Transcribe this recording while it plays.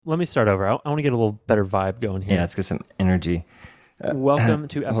Let me start over. I want to get a little better vibe going here. Yeah, let's get some energy. Welcome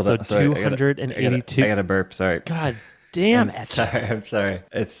to Hold on, episode sorry, 282. I got to burp. Sorry. God damn it. Sorry. I'm sorry.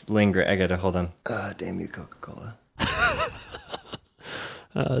 It's lingering. I got to hold on. Damn you, Coca-Cola.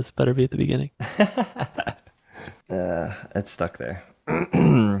 This better be at the beginning. It's stuck there.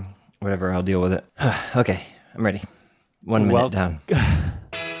 Whatever, I'll deal with it. Okay, I'm ready. 1 minute down.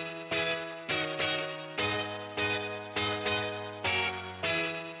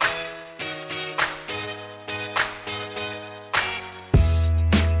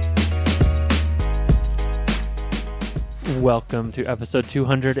 Welcome to episode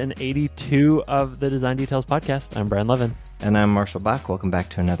 282 of the Design Details Podcast. I'm Brian Levin. And I'm Marshall Bach. Welcome back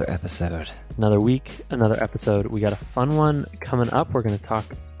to another episode. Another week, another episode. We got a fun one coming up. We're going to talk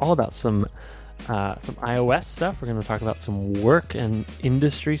all about some iOS stuff. We're going to talk about some work and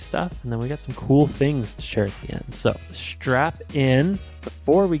industry stuff. And then we got some cool things to share at the end. So strap in.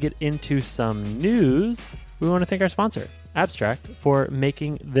 Before we get into some news, we want to thank our sponsor, Abstract, for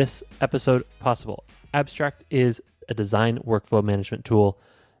making this episode possible. Abstract is a design workflow management tool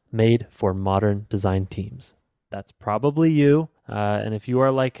made for modern design teams. That's probably you. And if you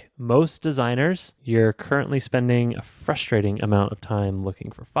are like most designers, you're currently spending a frustrating amount of time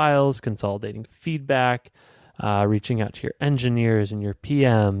looking for files, consolidating feedback, reaching out to your engineers and your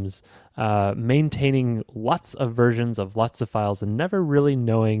PMs, maintaining lots of versions of lots of files and never really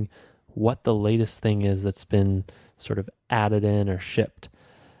knowing what the latest thing is that's been sort of added in or shipped.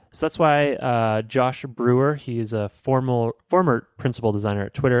 So that's why Josh Brewer, he is a former principal designer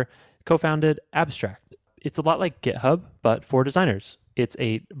at Twitter, co-founded Abstract. It's a lot like GitHub, but for designers. It's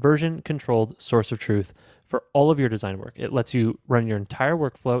a version-controlled source of truth for all of your design work. It lets you run your entire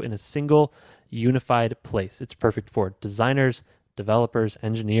workflow in a single, unified place. It's perfect for designers, developers,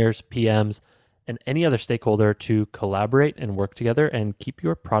 engineers, PMs, and any other stakeholder to collaborate and work together and keep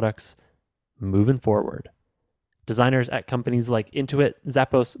your products moving forward. Designers at companies like Intuit,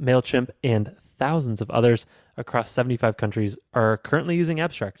 Zappos, MailChimp, and thousands of others across 75 countries are currently using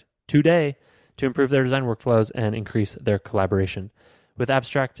Abstract today to improve their design workflows and increase their collaboration. With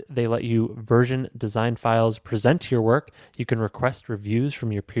Abstract, they let you version design files, present your work. You can request reviews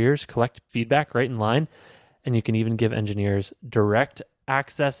from your peers, collect feedback right in line, and you can even give engineers direct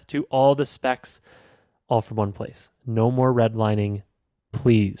access to all the specs, all from one place. No more redlining,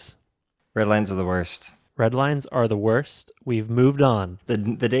 please. Red lines are the worst. Red lines are the worst. We've moved on. The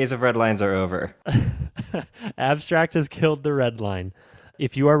days of red lines are over. Abstract has killed the red line.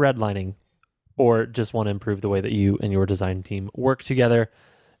 If you are redlining or just want to improve the way that you and your design team work together,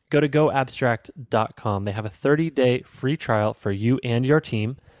 go to goabstract.com. They have a 30-day free trial for you and your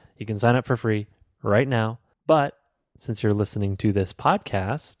team. You can sign up for free right now. But since you're listening to this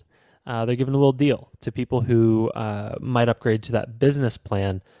podcast, they're giving a little deal to people who might upgrade to that business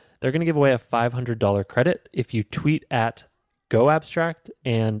plan. They're going to give away a $500 credit if you tweet at GoAbstract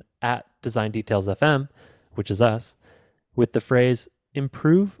and at Design Details FM, which is us, with the phrase,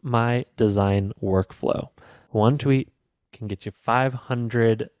 improve my design workflow. One tweet can get you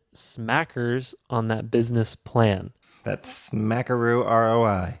 500 smackers on that business plan. That's Smackaroo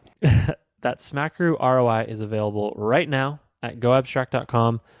ROI. That Smackaroo ROI is available right now at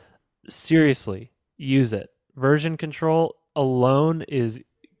GoAbstract.com. Seriously, use it. Version control alone is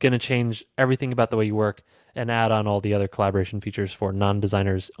going to change everything about the way you work and add on all the other collaboration features for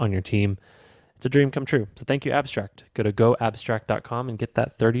non-designers on your team. It's a dream come true. So thank you, Abstract. Go to goabstract.com and get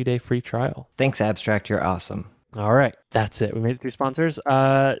that 30-day free trial. Thanks, Abstract. You're awesome. All right. That's it. We made it through sponsors.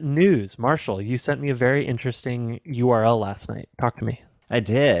 News. Marshall, you sent me a very interesting URL last night. Talk to me. I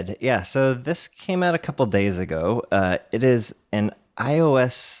did. Yeah. So this came out a couple days ago. It is an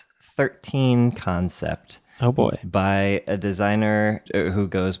iOS 13 concept. Oh boy. By a designer who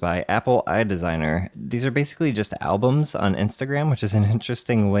goes by Apple iDesigner. These are basically just albums on Instagram, which is an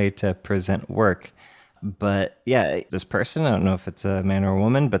interesting way to present work. But yeah, this person, I don't know if it's a man or a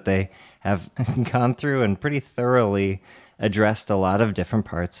woman, but they have gone through and pretty thoroughly addressed a lot of different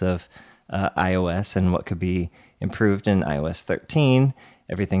parts of iOS and what could be improved in iOS 13.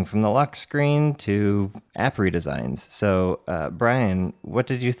 Everything from the lock screen to app redesigns. So, Brian, what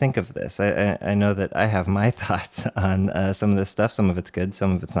did you think of this? I know that I have my thoughts on some of this stuff. Some of it's good,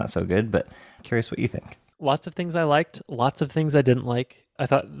 some of it's not so good, but I'm curious what you think. Lots of things I liked, lots of things I didn't like. I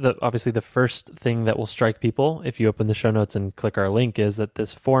thought that obviously the first thing that will strike people if you open the show notes and click our link is that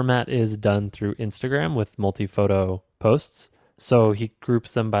this format is done through Instagram with multi-photo posts. So he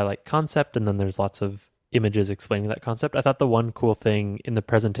groups them by like concept, and then there's lots of images explaining that concept. I thought the one cool thing in the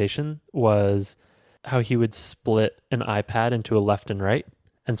presentation was how he would split an iPad into a left and right.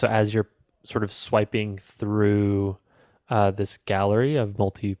 And so as you're sort of swiping through this gallery of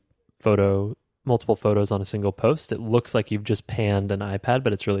multiple photos on a single post. It looks like you've just panned an iPad,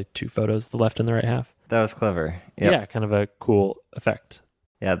 but it's really two photos, the left and the right half. That was clever. Yep. Yeah, kind of a cool effect.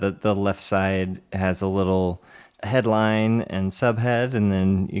 Yeah, the left side has a little headline and subhead, and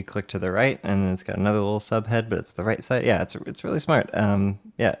then you click to the right, and then it's got another little subhead, but it's the right side. Yeah, it's really smart.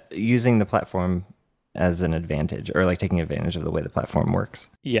 Yeah, using the platform as an advantage, or like taking advantage of the way the platform works.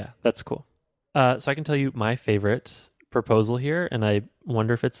 Yeah, that's cool. So I can tell you my favorite proposal here, and I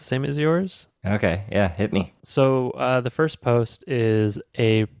wonder if it's the same as yours. Okay, yeah, hit me. So the first post is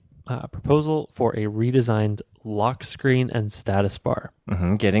a proposal for a redesigned lock screen and status bar.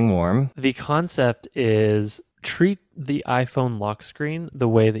 Getting warm. The concept is treat the iPhone lock screen the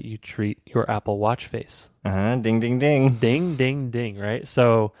way that you treat your Apple Watch face. Ding, ding, ding. Ding, ding, ding, right?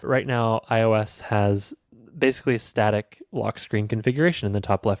 So right now, iOS has basically a static lock screen configuration. In the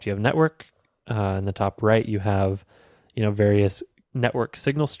top left, you have network. In the top right, you have, various network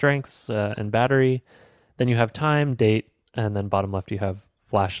signal strengths and battery. Then you have time, date, and then bottom left, you have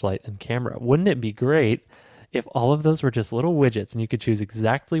flashlight and camera. Wouldn't it be great if all of those were just little widgets and you could choose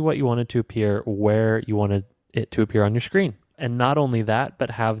exactly what you wanted to appear where you wanted it to appear on your screen? And not only that,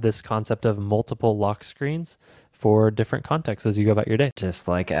 but have this concept of multiple lock screens for different contexts as you go about your day. Just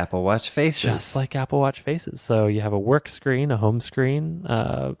like Apple Watch faces. Just like Apple Watch faces. So you have a work screen, a home screen,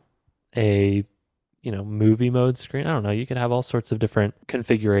 a movie mode screen. I don't know. You could have all sorts of different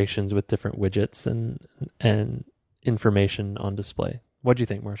configurations with different widgets and information on display. What do you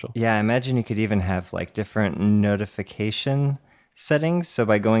think, Marshall? Yeah, I imagine you could even have like different notification settings. So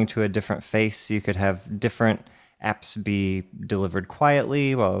by going to a different face, you could have different apps be delivered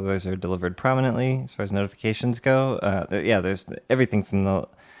quietly while others are delivered prominently as far as notifications go. There's everything from the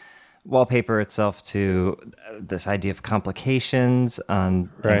wallpaper itself to this idea of complications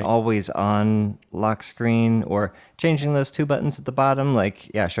on an always on lock screen, or changing those two buttons at the bottom.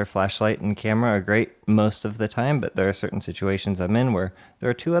 Like, yeah, sure, flashlight and camera are great most of the time, but there are certain situations I'm in where there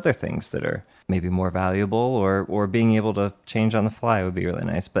are two other things that are maybe more valuable, or being able to change on the fly would be really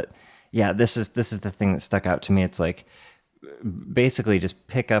nice. But yeah, this is the thing that stuck out to me. It's like basically just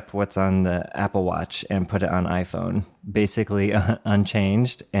pick up what's on the Apple Watch and put it on iPhone, basically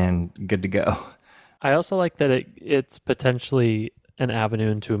unchanged and good to go. I also like that it's potentially an avenue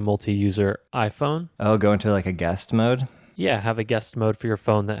into a multi-user iPhone. Oh, go into like a guest mode? Yeah, have a guest mode for your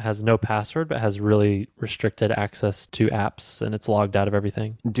phone that has no password but has really restricted access to apps, and it's logged out of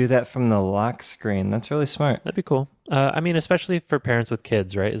everything. Do that from the lock screen. That's really smart. That'd be cool. Especially for parents with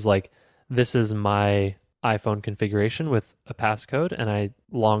kids, right? Is like, this is my iPhone configuration with a passcode, and I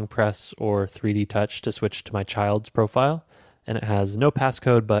long press or 3D touch to switch to my child's profile, and it has no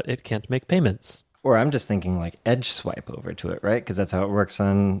passcode, but it can't make payments. Or I'm just thinking like edge swipe over to it, right? Because that's how it works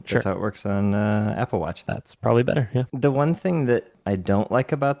on Apple Watch. That's probably better. Yeah. The one thing that I don't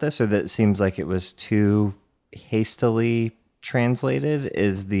like about this, or that seems like it was too hastily translated,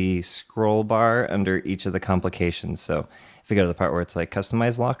 is the scroll bar under each of the complications. So if you go to the part where it's like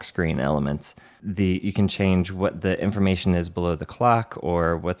customize lock screen elements, you can change what the information is below the clock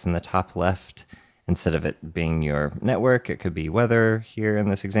or what's in the top left. Instead of it being your network, it could be weather here in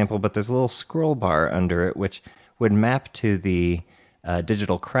this example, but there's a little scroll bar under it, which would map to the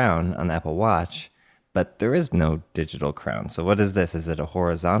digital crown on the Apple Watch, but there is no digital crown. So what is this? Is it a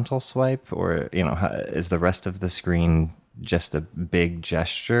horizontal swipe, or is the rest of the screen just a big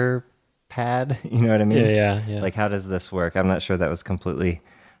gesture pad? You know what I mean? Yeah. Like, how does this work? I'm not sure that was completely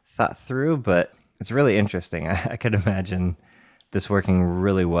thought through, but it's really interesting. I could imagine this working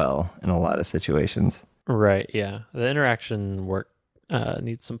really well in a lot of situations. Right, yeah. The interaction work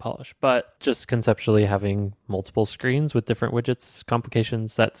needs some polish, but just conceptually having multiple screens with different widgets,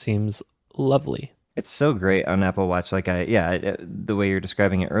 complications, that seems lovely. It's so great on Apple Watch. Like the way you're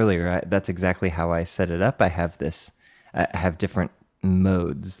describing it earlier, that's exactly how I set it up. I have different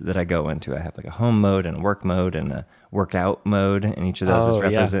modes that I go into. I have like a home mode and a work mode and a workout mode, and each of those is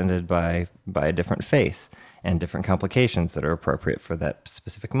represented by a different face and different complications that are appropriate for that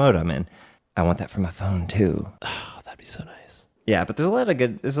specific mode I'm in. I want that for my phone too. Oh, that'd be so nice. Yeah, but there's a lot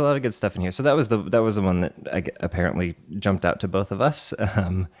of good stuff in here. So that was the one that apparently jumped out to both of us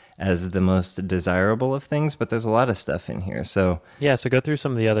as the most desirable of things. But there's a lot of stuff in here. So yeah, so go through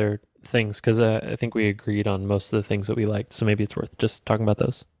some of the other things, because I think we agreed on most of the things that we liked. So maybe it's worth just talking about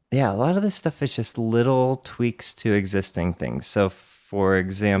those. Yeah, a lot of this stuff is just little tweaks to existing things. So for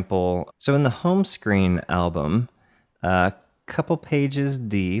example, in the home screen album, a couple pages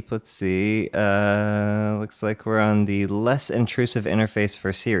deep, let's see, looks like we're on the less intrusive interface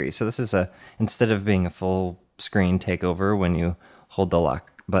for Siri. So this is instead of being a full screen takeover when you hold the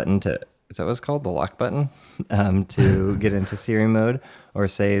lock button to is that what it's called? The lock button, to get into Siri mode or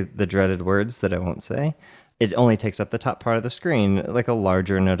say the dreaded words that I won't say. It only takes up the top part of the screen, like a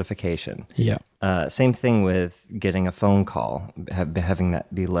larger notification. Yeah. Same thing with getting a phone call, having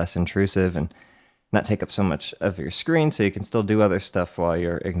that be less intrusive and not take up so much of your screen, so you can still do other stuff while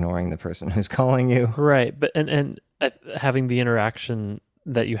you're ignoring the person who's calling you. Right. But and having the interaction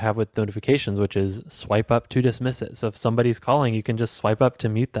that you have with notifications, which is swipe up to dismiss it. So if somebody's calling, you can just swipe up to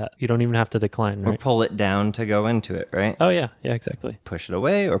mute that. You don't even have to decline, Or right? pull it down to go into it, right? Oh yeah, yeah, exactly. Push it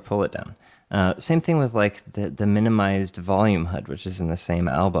away or pull it down. Same thing with like the minimized volume HUD, which is in the same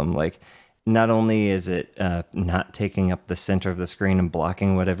album. Like, not only is it not taking up the center of the screen and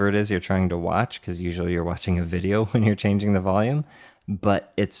blocking whatever it is you're trying to watch, because usually you're watching a video when you're changing the volume,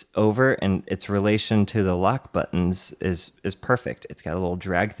 but it's over, and its relation to the lock buttons is perfect. It's got a little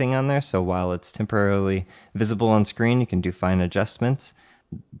drag thing on there, so while it's temporarily visible on screen, you can do fine adjustments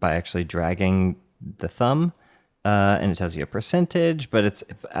by actually dragging the thumb. And it tells you a percentage, but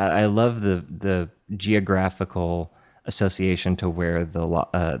I love the geographical association to where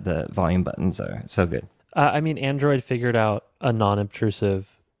the volume buttons are. It's so good. I mean, Android figured out a non-obtrusive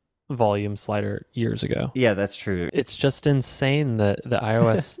volume slider years ago. Yeah, that's true. It's just insane that the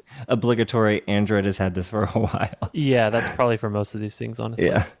iOS. Obligatory Android has had this for a while. Yeah, that's probably for most of these things, honestly.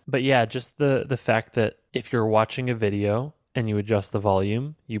 Yeah. But yeah, just the fact that if you're watching a video and you adjust the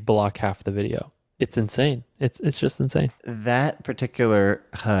volume, you block half the video. It's insane. It's just insane. That particular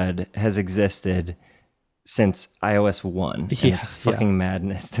HUD has existed since iOS 1. And Yeah, it's fucking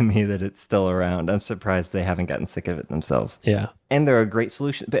madness to me that it's still around. I'm surprised they haven't gotten sick of it themselves. Yeah. And there are great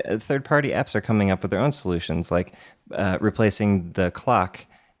solutions. But third-party apps are coming up with their own solutions, like replacing the clock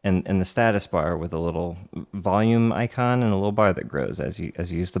and the status bar with a little volume icon and a little bar that grows as you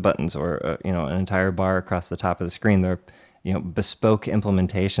use the buttons, or an entire bar across the top of the screen. There are bespoke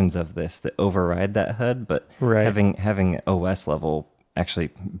implementations of this that override that HUD, but Right. having OS level actually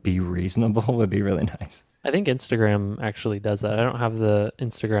be reasonable would be really nice. I think Instagram actually does that. I don't have the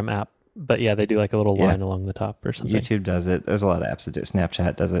Instagram app, but yeah, they do like a little line along the top or something. YouTube does it. There's a lot of apps that do it.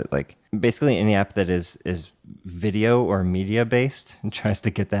 Snapchat does it. Like, basically any app that is video or media based and tries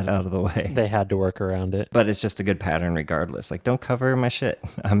to get that out of the way. They had to work around it. But it's just a good pattern regardless. Like, don't cover my shit.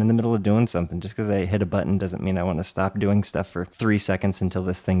 I'm in the middle of doing something. Just because I hit a button doesn't mean I want to stop doing stuff for 3 seconds until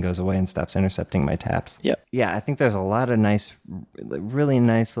this thing goes away and stops intercepting my taps. Yep. Yeah, I think there's a lot of really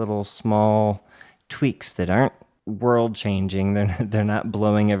nice little small tweaks that aren't world changing. They're not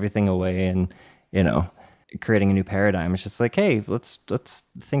blowing everything away and, creating a new paradigm. It's just like, hey, let's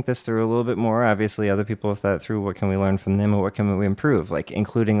think this through a little bit more. Obviously, other people have thought through what can we learn from them and what can we improve, like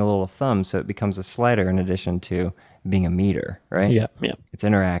including a little thumb so it becomes a slider in addition to being a meter, right? Yeah. It's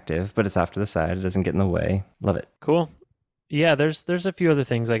interactive, but it's off to the side. It doesn't get in the way. Love it. Cool. Yeah, there's a few other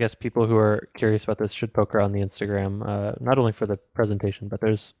things. I guess people who are curious about this should poke around the Instagram, not only for the presentation, but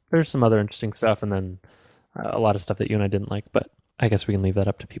there's some other interesting stuff, and then a lot of stuff that you and I didn't like. But I guess we can leave that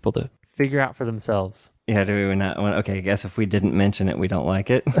up to people to figure out for themselves. Yeah, do we not want? Okay, I guess if we didn't mention it, we don't like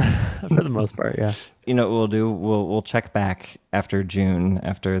it. For the most part, yeah. You know what we'll do? We'll check back after June,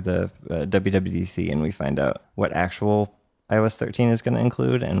 after the WWDC, and we find out what actual iOS 13 is going to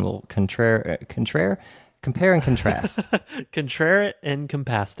include, and we'll compare and contrast. Contrare it and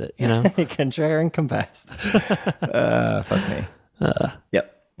compassed it, Contrare and compassed. Fuck me.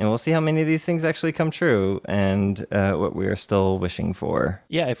 Yep. And we'll see how many of these things actually come true and what we are still wishing for.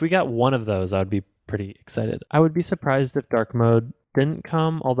 Yeah, if we got one of those, I would be pretty excited. I would be surprised if dark mode didn't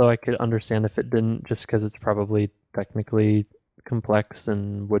come, although I could understand if it didn't, just because it's probably technically complex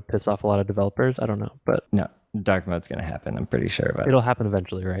and would piss off a lot of developers. I don't know, but No, dark mode's going to happen. I'm pretty sure about it. it'll happen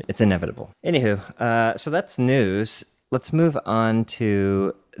eventually, right? It's inevitable. Anywho, so that's news. Let's move on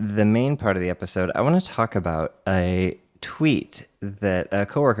to the main part of the episode. I want to talk about a tweet that a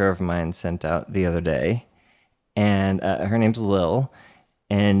coworker of mine sent out the other day, and her name's Lil,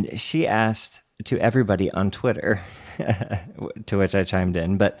 and she asked to everybody on Twitter, to which I chimed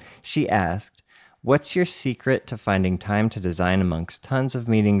in, but she asked, what's your secret to finding time to design amongst tons of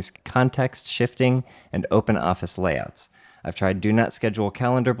meetings, context shifting, and open office layouts? I've tried do not schedule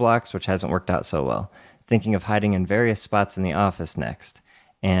calendar blocks, which hasn't worked out so well. Thinking of hiding in various spots in the office next.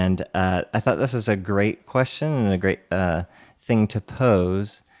 And I thought this was a great question and a great thing to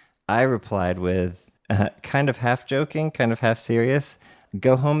pose. I replied with, kind of half joking, kind of half serious,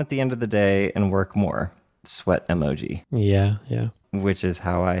 go home at the end of the day and work more. Sweat emoji. Yeah. Which is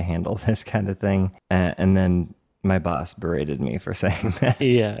how I handle this kind of thing. And then my boss berated me for saying that.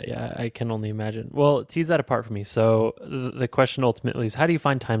 Yeah, I can only imagine. Well, tease that apart for me. So the question ultimately is, how do you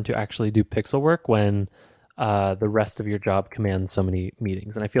find time to actually do pixel work when the rest of your job commands so many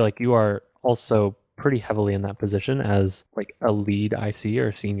meetings. And I feel like you are also pretty heavily in that position as like a lead IC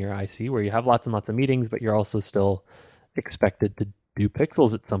or senior IC, where you have lots and lots of meetings, but you're also still expected to do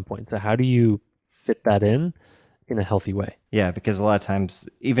pixels at some point. So how do you fit that in a healthy way? Yeah, because a lot of times,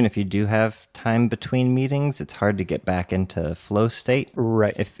 even if you do have time between meetings, it's hard to get back into flow state.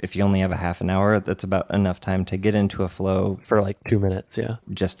 Right. If you only have a half an hour, that's about enough time to get into a flow For like 2 minutes, yeah.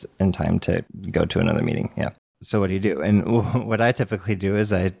 just in time to go to another meeting. Yeah. So what do you do? And what I typically do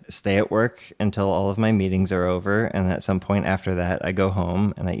is I stay at work until all of my meetings are over. And at some point after that, I go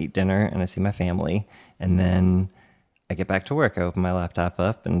home and I eat dinner and I see my family. And then I get back to work. I open my laptop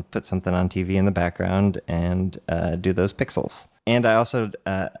up and put something on TV in the background and do those pixels. And I also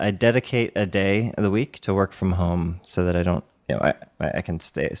I dedicate a day of the week to work from home so that I don't, I can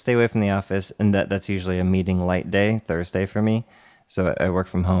stay away from the office. And that's usually a meeting light day, Thursday for me. So I work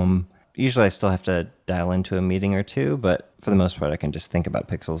from home. Usually I still have to dial into a meeting or two, but for the most part, I can just think about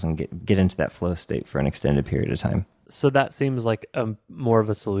pixels and get into that flow state for an extended period of time. So that seems like more of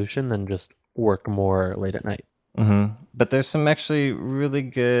a solution than just work more late at night. Mm-hmm. But there's some actually really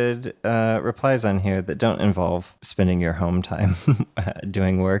good replies on here that don't involve spending your home time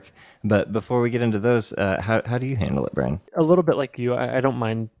doing work. But before we get into those, how do you handle it, Brian? A little bit like you. I don't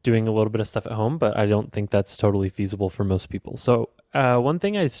mind doing a little bit of stuff at home, but I don't think that's totally feasible for most people. So one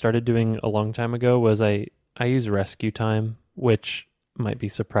thing I started doing a long time ago was I use Rescue Time, which might be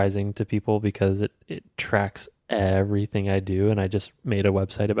surprising to people because it tracks everything I do, and I just made a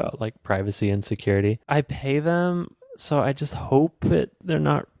website about like privacy and security. I pay them, so I just hope they're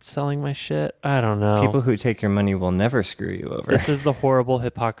not selling my shit. I don't know. People who take your money will never screw you over. This is the horrible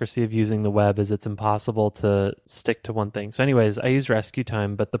hypocrisy of using the web, is it's impossible to stick to one thing. So anyways, I use Rescue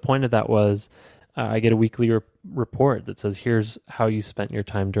Time, but the point of that was I get a weekly report that says, here's how you spent your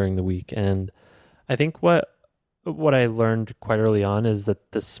time during the week. And I think what I learned quite early on is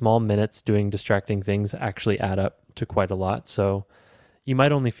that the small minutes doing distracting things actually add up to quite a lot. So you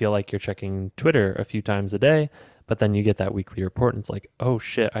might only feel like you're checking Twitter a few times a day, but then you get that weekly report and it's like, oh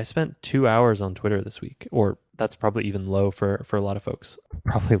shit, I spent 2 hours on Twitter this week. Or that's probably even low for a lot of folks.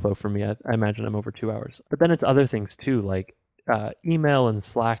 Probably low for me. I imagine I'm over 2 hours. But then it's other things too, like email and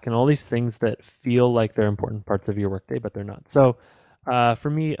Slack and all these things that feel like they're important parts of your workday, but they're not. So for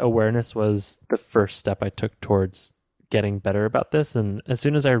me, awareness was the first step I took towards getting better about this. And as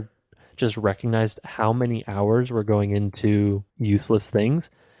soon as I just recognized how many hours were going into useless things,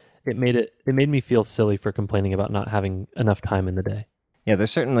 it made me feel silly for complaining about not having enough time in the day. Yeah,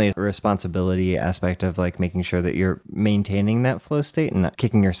 there's certainly a responsibility aspect of like making sure that you're maintaining that flow state and not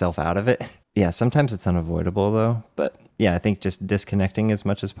kicking yourself out of it. Yeah, sometimes it's unavoidable though, but yeah, I think just disconnecting as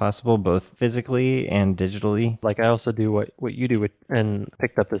much as possible, both physically and digitally. Like I also do what you do and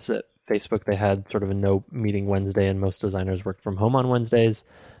picked up this at Facebook. They had sort of a no meeting Wednesday and most designers worked from home on Wednesdays.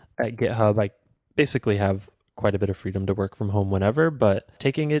 At GitHub, I basically have quite a bit of freedom to work from home whenever, but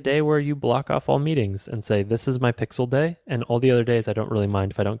taking a day where you block off all meetings and say, this is my pixel day, and all the other days I don't really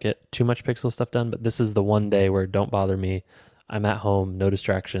mind if I don't get too much pixel stuff done, but this is the one day where don't bother me. I'm at home, no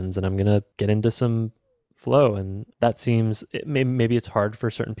distractions, and I'm going to get into some flow. And that seems, maybe it's hard for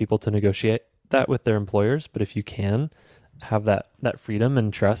certain people to negotiate that with their employers, but if you can have that freedom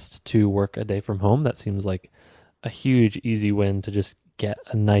and trust to work a day from home, that seems like a huge, easy win to just get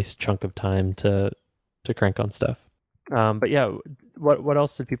a nice chunk of time to crank on stuff. But yeah, what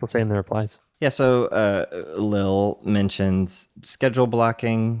else did people say in the replies? Yeah, so Lil mentions schedule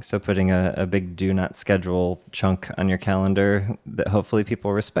blocking, so putting a big do not schedule chunk on your calendar that hopefully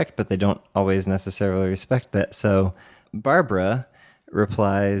people respect, but they don't always necessarily respect that. So Barbara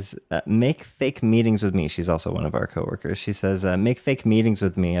replies, make fake meetings with me. She's also one of our coworkers. She says, make fake meetings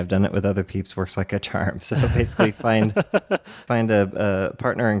with me. I've done it with other peeps, works like a charm. So basically find a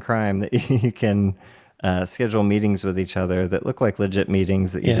partner in crime that you can schedule meetings with each other that look like legit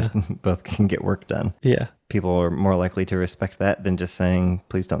meetings that you just both can get work done. Yeah. People are more likely to respect that than just saying,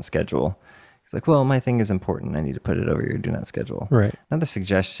 please don't schedule. It's like, well, my thing is important. I need to put it over your do not schedule. Right. Another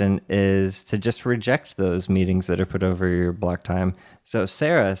suggestion is to just reject those meetings that are put over your block time. So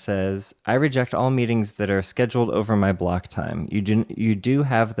Sarah says, I reject all meetings that are scheduled over my block time. You do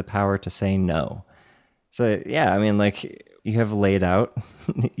have the power to say no. So yeah, I mean, like, you have laid out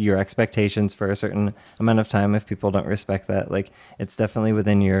your expectations for a certain amount of time. If people don't respect that, like, it's definitely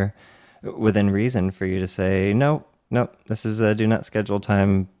within reason for you to say, no, this is a do not schedule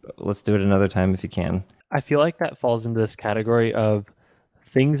time. Let's do it another time if you can. I feel like that falls into this category of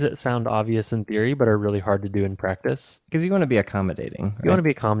things that sound obvious in theory, but are really hard to do in practice. Because you want to be accommodating. Right? You want to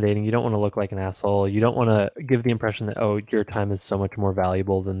be accommodating. You don't want to look like an asshole. You don't want to give the impression that, oh, your time is so much more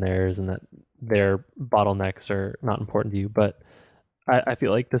valuable than theirs and that their bottlenecks are not important to you. But I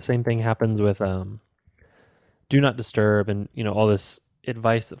feel like the same thing happens with do not disturb and all this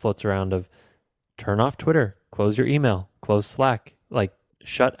advice that floats around of turn off Twitter, close your email, close Slack, like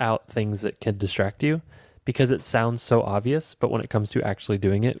shut out things that can distract you, because it sounds so obvious, but when it comes to actually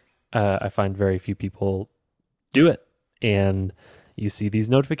doing it, I find very few people do it. And you see these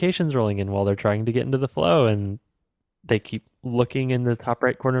notifications rolling in while they're trying to get into the flow, and they keep looking in the top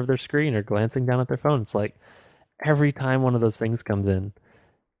right corner of their screen or glancing down at their phone. It's like every time one of those things comes in,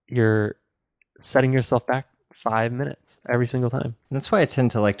 you're setting yourself back 5 minutes every single time. That's why I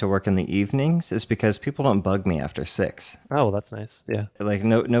tend to like to work in the evenings, is because people don't bug me after 6. Oh, that's nice. Yeah. Like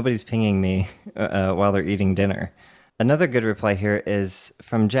nobody's pinging me while they're eating dinner. Another good reply here is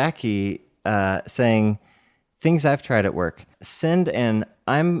from Jackie saying, things I've tried at work. Send an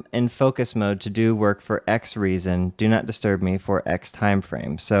I'm in focus mode to do work for X reason. Do not disturb me for X time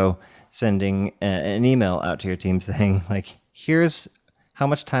frame. So sending an email out to your team saying, like, here's how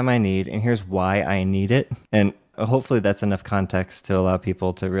much time I need, and here's why I need it. And hopefully that's enough context to allow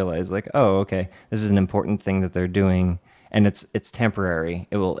people to realize, like, oh, okay, this is an important thing that they're doing, and it's temporary.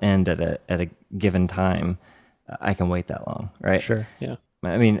 It will end at a given time. I can wait that long, right? Sure. Yeah.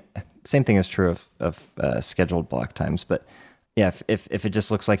 I mean, same thing is true of scheduled block times. But yeah, if it just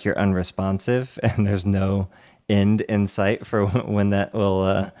looks like you're unresponsive and there's no end in sight for when that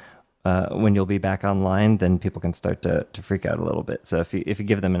will when you'll be back online, then people can start to freak out a little bit. So if you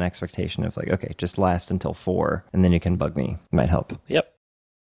give them an expectation of like, okay, just last until 4, and then you can bug me, it might help. Yep.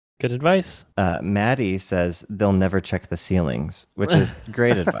 Good advice. Maddie says they'll never check the ceilings, which is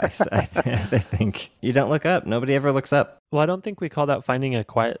great advice. I think you don't look up. Nobody ever looks up. Well, I don't think we call that finding a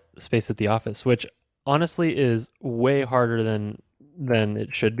quiet space at the office, which honestly is way harder than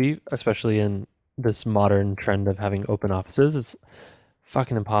it should be, especially in this modern trend of having open offices. It's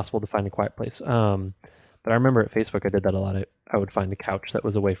fucking impossible to find a quiet place. But I remember at Facebook I did that a lot. I would find a couch that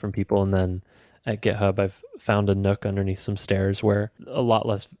was away from people, and then at GitHub I've found a nook underneath some stairs where a lot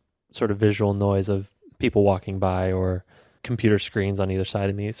less sort of visual noise of people walking by or computer screens on either side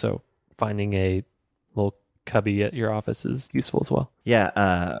of me. So finding a little cubby at your office is useful as well.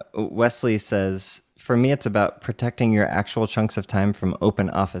 Yeah. Wesley says, for me, it's about protecting your actual chunks of time from open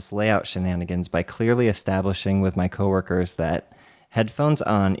office layout shenanigans by clearly establishing with my coworkers that headphones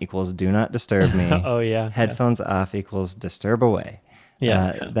on equals do not disturb me. Oh, yeah. Headphones off equals disturb away.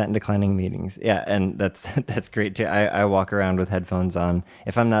 Yeah, That and declining meetings. Yeah, and that's great too. I walk around with headphones on.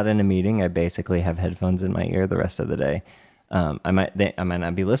 If I'm not in a meeting, I basically have headphones in my ear the rest of the day. I might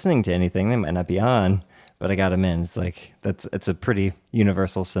not be listening to anything. They might not be on, but I got them in. It's like it's a pretty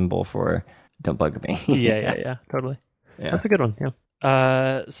universal symbol for don't bug me. yeah, totally. Yeah. That's a good one.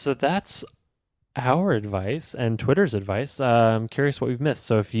 Yeah. So that's our advice and Twitter's advice. I'm curious what we've missed.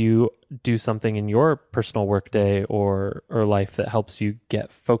 So if you do something in your personal workday or life that helps you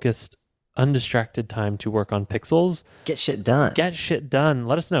get focused, undistracted time to work on pixels, get shit done.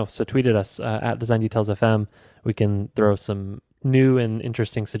 Let us know. So tweet at us at Design Details FM. We can throw some new and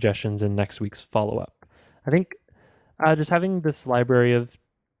interesting suggestions in next week's follow-up. I think just having this library of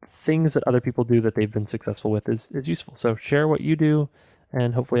things that other people do that they've been successful with is useful. So share what you do,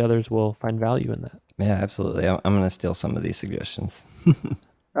 and hopefully others will find value in that. Yeah, absolutely. I'm going to steal some of these suggestions.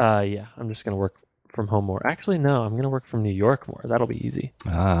 Yeah, I'm just going to work from home more. Actually, no, I'm going to work from New York more. That'll be easy.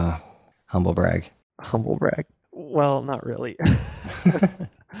 Humble brag. Humble brag. Well, not really.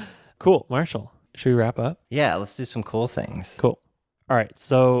 Cool. Marshall, should we wrap up? Yeah, let's do some cool things. Cool. All right,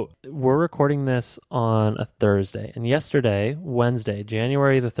 so we're recording this on a Thursday, and yesterday, Wednesday,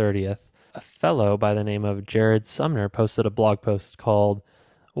 January the 30th, a fellow by the name of Jared Sumner posted a blog post called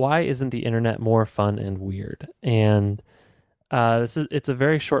 "Why Isn't the Internet More Fun and Weird?" And it's a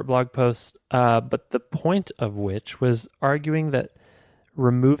very short blog post, but the point of which was arguing that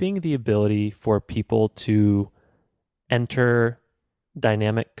removing the ability for people to enter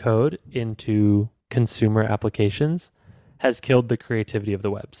dynamic code into consumer applications has killed the creativity of the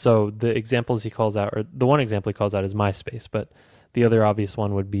web. So the examples he calls out, or the one example he calls out is MySpace, but the other obvious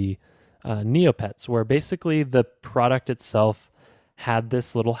one would be Neopets, where basically the product itself had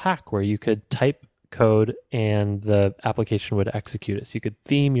this little hack where you could type code and the application would execute it. So you could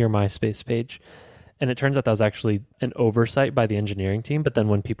theme your MySpace page. And it turns out that was actually an oversight by the engineering team. But then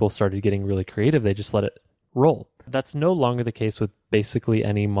when people started getting really creative, they just let it roll. That's no longer the case with basically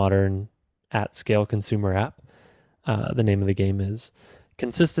any modern at-scale consumer app. The name of the game is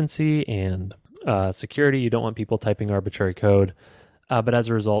consistency and security. You don't want people typing arbitrary code. But as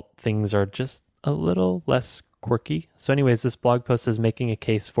a result, things are just a little less quirky. So anyways, this blog post is making a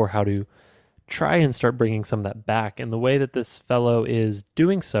case for how to try and start bringing some of that back. And the way that this fellow is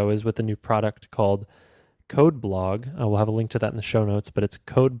doing so is with a new product called CodeBlog. We'll have a link to that in the show notes, but it's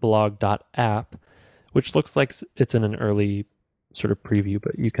codeblog.app, which looks like it's in an early sort of preview,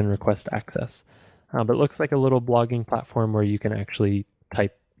 but you can request access. But it looks like a little blogging platform where you can actually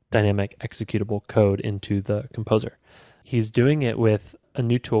type dynamic executable code into the composer. He's doing it with a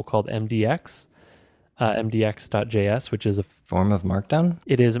new tool called MDX, MDX.js, which is a form of Markdown?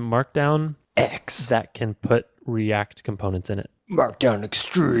 It is Markdown X that can put React components in it. Markdown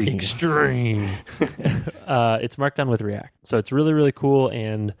Extreme. It's Markdown with React. So it's really, really cool,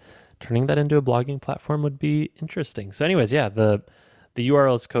 and turning that into a blogging platform would be interesting. So anyways, yeah, the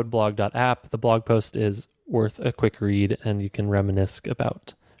URL is codeblog.app. The blog post is worth a quick read, and you can reminisce.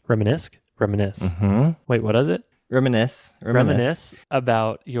 Mm-hmm. Wait, what is it? Reminisce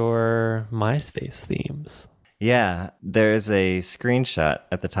about your MySpace themes. Yeah, there's a screenshot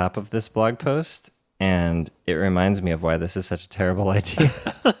at the top of this blog post, and it reminds me of why this is such a terrible idea.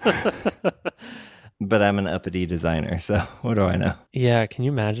 But I'm an uppity designer, so what do I know? Yeah, can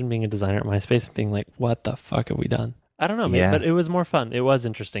you imagine being a designer at MySpace and being like, what the fuck have we done? I don't know, man, but it was more fun. It was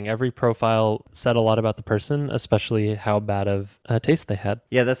interesting. Every profile said a lot about the person, especially how bad of a taste they had.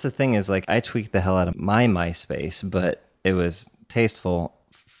 Yeah, that's the thing is, like, I tweaked the hell out of my MySpace, but it was tasteful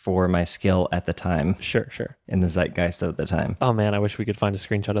for my skill at the time. Sure. In the zeitgeist of the time. Oh, man, I wish we could find a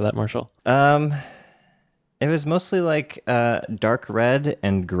screenshot of that, Marshall. It was mostly like dark red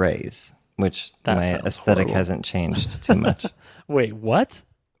and grays, which that my aesthetic hasn't changed too much. Wait, what?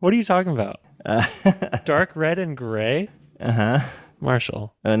 What are you talking about? Dark red and gray? Uh-huh.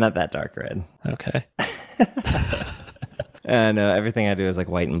 Marshall. Not that dark red. Okay. No, everything I do is like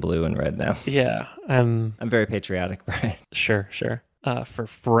white and blue and red now. Yeah. I'm very patriotic, Brian. Sure. For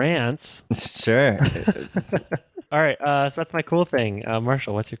France. Sure. All right. So that's my cool thing.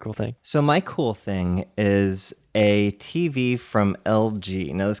 Marshall, what's your cool thing? So my cool thing is a TV from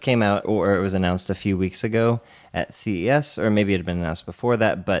LG. Now, this came out, or it was announced a few weeks ago at CES, or maybe it had been announced before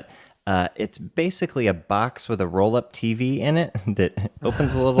that, but it's basically a box with a roll-up TV in it that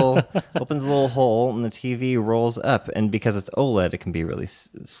opens a little hole, and the TV rolls up. And because it's OLED, it can be really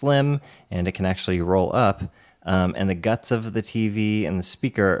slim, and it can actually roll up. And the guts of the TV and the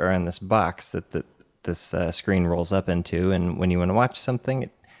speaker are in this box that this screen rolls up into. And when you want to watch something,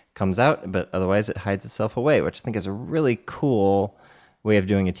 it comes out, but otherwise it hides itself away, which I think is a really cool way of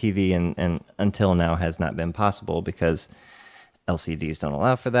doing a TV, and until now has not been possible because LCDs don't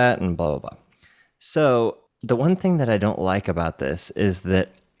allow for that, and blah, blah, blah. So the one thing that I don't like about this is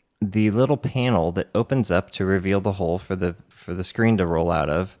that the little panel that opens up to reveal the hole for the screen to roll out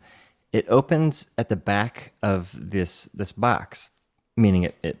of, it opens at the back of this box, meaning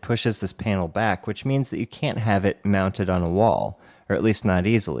it pushes this panel back, which means that you can't have it mounted on a wall, or at least not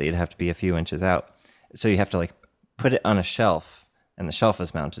easily. It'd have to be a few inches out. So you have to like put it on a shelf, and the shelf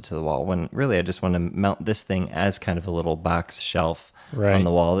is mounted to the wall, when really I just want to mount this thing as kind of a little box shelf on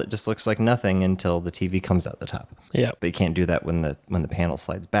the wall that just looks like nothing until the TV comes out the top. Yeah. But you can't do that when the panel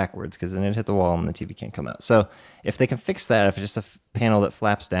slides backwards, because then it hit the wall and the TV can't come out. So if they can fix that, if it's just a panel that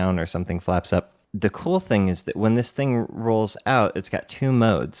flaps down or something flaps up, the cool thing is that when this thing rolls out, it's got two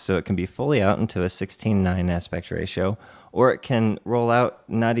modes. So it can be fully out into a 16:9 aspect ratio, or it can roll out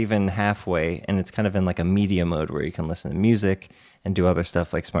not even halfway, and it's kind of in like a media mode where you can listen to music and do other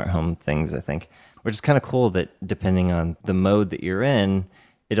stuff like smart home things, I think, which is kind of cool that depending on the mode that you're in,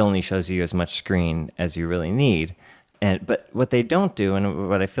 it only shows you as much screen as you really need. But what they don't do, and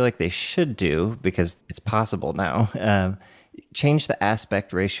what I feel like they should do, because it's possible now, change the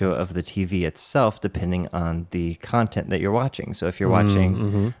aspect ratio of the TV itself depending on the content that you're watching. So if you're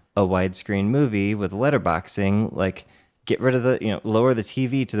watching a widescreen movie with letterboxing, like get rid of lower the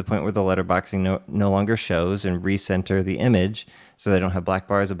TV to the point where the letterboxing no longer shows, and recenter the image so they don't have black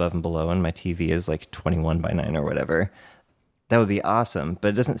bars above and below, and my TV is like 21:9 or whatever. That would be awesome, but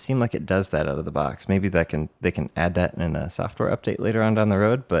it doesn't seem like it does that out of the box. Maybe they can add that in a software update later on down the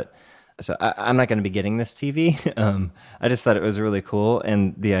road, but so I'm not going to be getting this TV. I just thought it was really cool,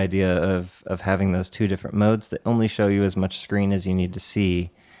 and the idea of having those two different modes that only show you as much screen as you need to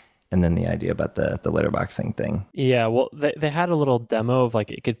see, and then the idea about the letterboxing thing. Yeah, well, they had a little demo of like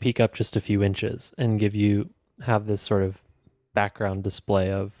it could peek up just a few inches and have this sort of background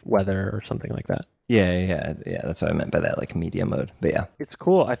display of weather or something like that. Yeah, that's what I meant by that, like media mode. But yeah. It's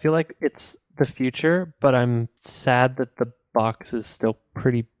cool. I feel like it's the future, but I'm sad that the box is still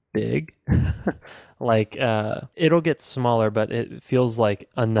pretty big. Like it'll get smaller, but it feels like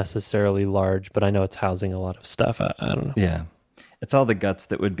unnecessarily large, but I know it's housing a lot of stuff. I don't know. Yeah. It's all the guts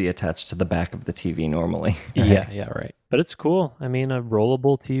that would be attached to the back of the TV normally. Yeah, right. But it's cool. I mean, a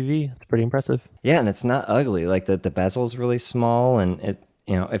rollable TV. It's pretty impressive. Yeah, and it's not ugly. Like the bezel's really small, and it,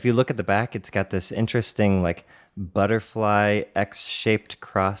 if you look at the back, it's got this interesting like butterfly X-shaped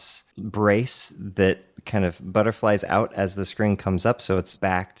cross brace that kind of butterflies out as the screen comes up, so it's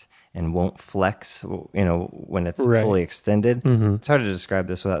backed and won't flex, when it's fully extended. Mm-hmm. It's hard to describe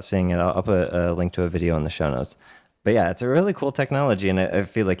this without seeing it. I'll put a link to a video in the show notes. But yeah, it's a really cool technology, and I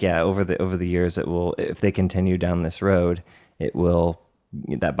feel like over the years, it will, if they continue down this road,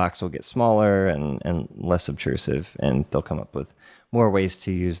 that box will get smaller and less obtrusive, and they'll come up with more ways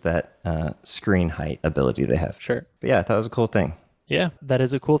to use that screen height ability they have. Sure. But yeah, I thought it was a cool thing. Yeah, that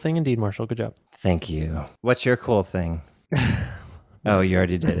is a cool thing indeed, Marshall. Good job. Thank you. What's your cool thing? Oh, you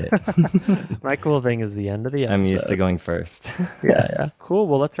already did it. My cool thing is the end of the episode. I'm used to going first. Yeah. Cool.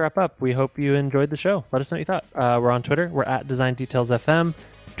 Well, let's wrap up. We hope you enjoyed the show. Let us know what you thought. We're on Twitter. We're at Design Details FM.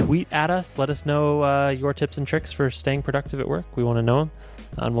 Tweet at us. Let us know your tips and tricks for staying productive at work. We want to know them.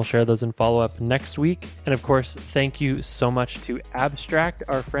 And we'll share those in follow-up next week. And of course, thank you so much to Abstract,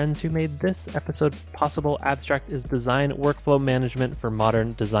 our friends who made this episode possible. Abstract is design workflow management for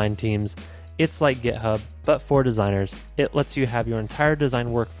modern design teams. It's like GitHub, but for designers. It lets you have your entire design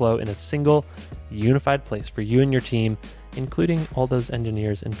workflow in a single, unified place for you and your team, including all those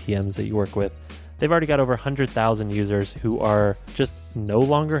engineers and PMs that you work with. They've already got over 100,000 users who are just no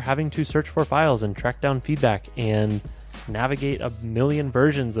longer having to search for files and track down feedback and navigate a million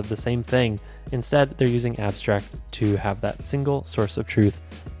versions of the same thing. Instead, they're using Abstract to have that single source of truth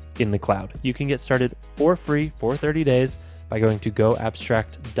in the cloud. You can get started for free for 30 days by going to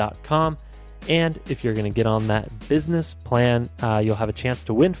goabstract.com. And if you're going to get on that business plan, you'll have a chance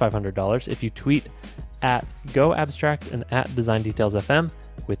to win $500 if you tweet at GoAbstract and at Design Details FM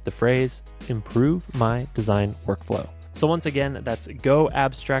with the phrase, improve my design workflow. So once again, that's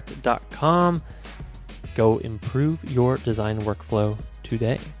goabstract.com. Go improve your design workflow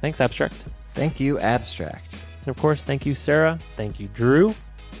today. Thanks, Abstract. Thank you, Abstract. And of course, thank you, Sarah. Thank you, Drew,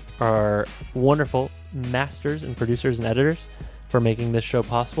 our wonderful masters and producers and editors, for making this show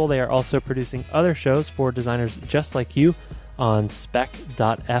possible. They are also producing other shows for designers just like you on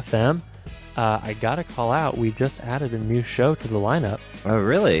spec.fm. I gotta call out, we just added a new show to the lineup. Oh,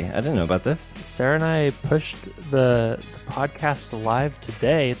 really? I didn't know about this. Sarah and I pushed the podcast live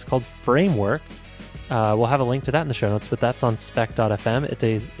today. It's called Framework. We'll have a link to that in the show notes, but that's on spec.fm. It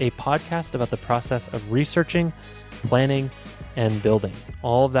is a podcast about the process of researching, planning, and building.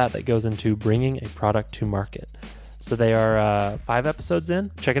 All of that goes into bringing a product to market. So they are 5 episodes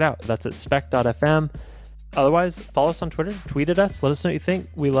in. Check it out. That's at spec.fm. Otherwise, follow us on Twitter. Tweet at us. Let us know what you think.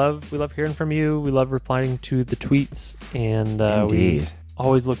 We love hearing from you. We love replying to the tweets. And we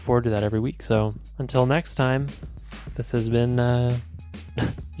always look forward to that every week. So until next time, this has been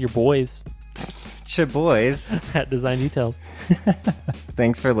your boys. It's your boys. At Design Details.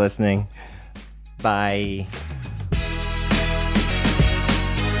 Thanks for listening. Bye.